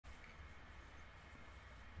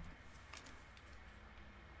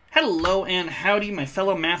Hello and howdy, my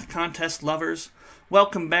fellow math contest lovers.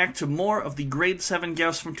 Welcome back to more of the grade 7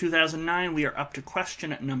 Gauss from 2009. We are up to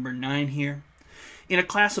question at number 9 here. In a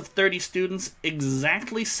class of 30 students,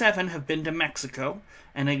 exactly 7 have been to Mexico,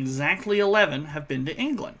 and exactly 11 have been to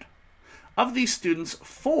England. Of these students,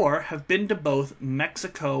 4 have been to both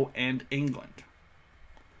Mexico and England.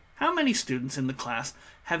 How many students in the class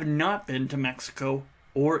have not been to Mexico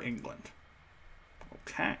or England?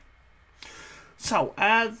 Okay. So,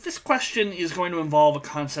 this question is going to involve a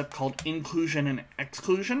concept called inclusion and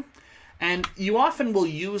exclusion, and you often will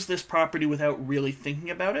use this property without really thinking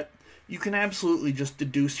about it. You can absolutely just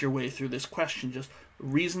deduce your way through this question, just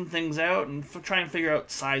reason things out and try and figure out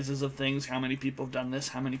sizes of things, how many people have done this,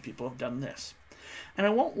 how many people have done this. And I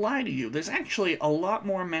won't lie to you, there's actually a lot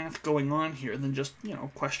more math going on here than just,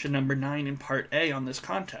 question number 9 in part A on this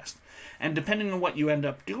contest. And depending on what you end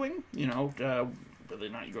up doing, whether or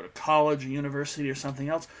not you go to college or university or something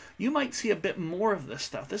else, you might see a bit more of this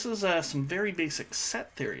stuff. This is some very basic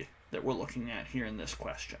set theory that we're looking at here in this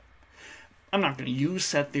question. I'm not going to use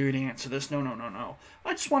set theory to answer this. No.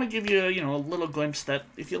 I just want to give you, a little glimpse that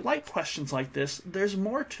if you like questions like this, there's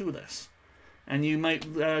more to this. And you might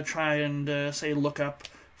try and, say, look up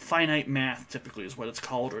finite math, typically is what it's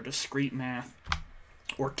called, or discrete math,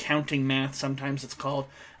 or counting math, sometimes it's called.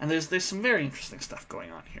 And there's some very interesting stuff going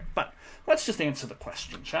on here. But let's just answer the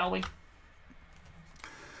question, shall we?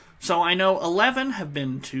 So I know 11 have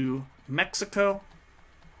been to Mexico.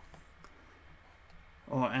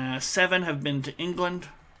 7 have been to England.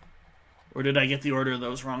 Or did I get the order of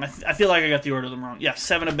those wrong? I feel like I got the order of them wrong. Yeah,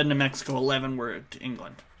 7 have been to Mexico, 11 were to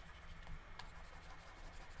England.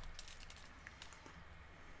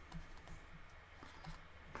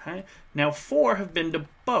 Okay. Now 4 have been to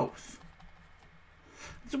both.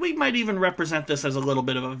 So we might even represent this as a little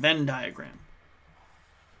bit of a Venn diagram.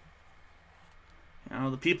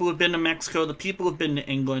 The people who've been to Mexico, the people who've been to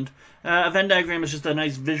England. A Venn diagram is just a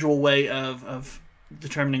nice visual way of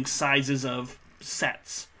determining sizes of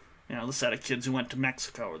sets. The set of kids who went to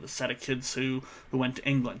Mexico or the set of kids who went to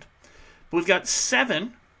England. But we've got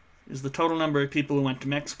 7 is the total number of people who went to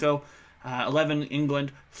Mexico, 11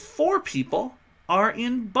 England. 4 people are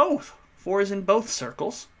in both. 4 is in both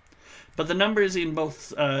circles. But the numbers in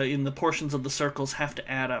both, in the portions of the circles have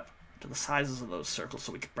to add up to the sizes of those circles.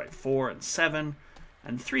 So we could write 4 and 7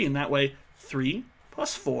 and 3. And that way, 3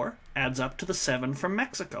 plus 4 adds up to the 7 from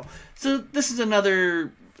Mexico. So this is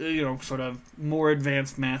another, sort of more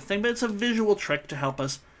advanced math thing. But it's a visual trick to help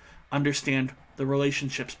us understand the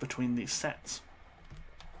relationships between these sets.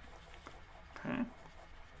 Okay.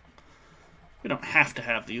 We don't have to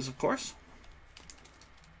have these, of course.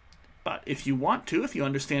 But if you want to, if you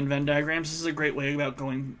understand Venn diagrams, this is a great way about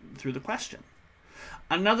going through the question.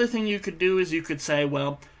 Another thing you could do is you could say,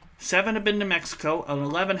 well, 7 have been to Mexico and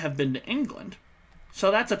 11 have been to England. So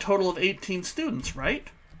that's a total of 18 students, right?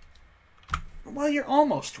 Well, you're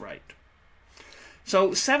almost right.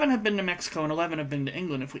 So 7 have been to Mexico and 11 have been to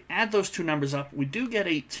England. If we add those two numbers up, we do get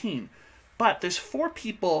 18. But there's 4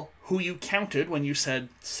 people who you counted when you said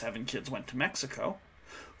 7 kids went to Mexico,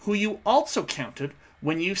 who you also counted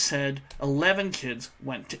when you said 11 kids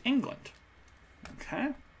went to England.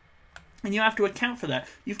 Okay? And you have to account for that.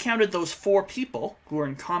 You've counted those 4 people who are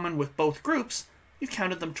in common with both groups. You've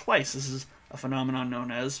counted them twice. This is a phenomenon known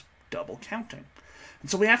as double counting. And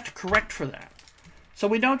so we have to correct for that. So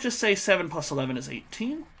we don't just say 7 plus 11 is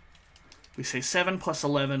 18. We say 7 plus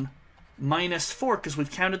 11 minus 4 because we've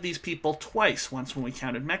counted these people twice. Once when we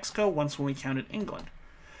counted Mexico, once when we counted England.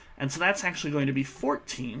 And so that's actually going to be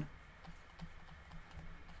 14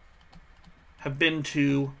 have been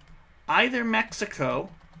to either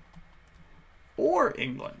Mexico or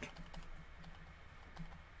England.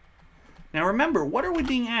 Now remember, what are we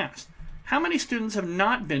being asked? How many students have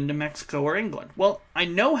not been to Mexico or England? Well, I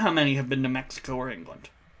know how many have been to Mexico or England.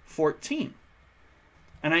 14.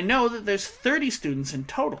 And I know that there's 30 students in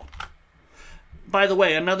total. By the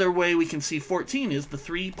way, another way we can see 14 is the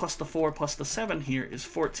 3 plus the 4 plus the 7 here is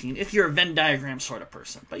 14, if you're a Venn diagram sort of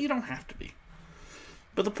person. But you don't have to be.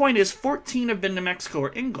 But the point is, 14 have been to Mexico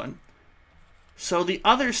or England. So the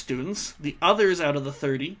other students, the others out of the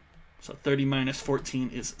 30, so 30 minus 14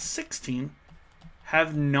 is 16,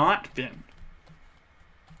 have not been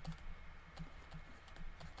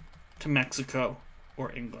to Mexico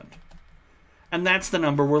or England. And that's the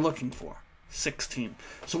number we're looking for, 16.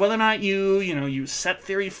 So whether or not you use set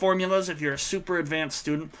theory formulas if you're a super advanced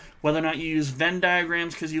student, whether or not you use Venn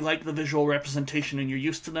diagrams because you like the visual representation and you're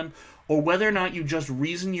used to them, or whether or not you just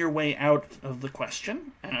reason your way out of the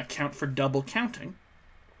question and account for double counting,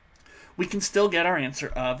 we can still get our answer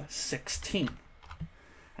of 16.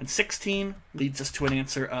 And 16 leads us to an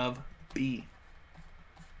answer of B.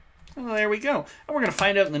 Well, there we go. And we're going to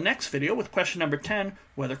find out in the next video with question number 10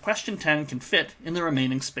 whether question 10 can fit in the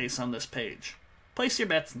remaining space on this page. Place your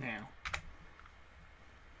bets now.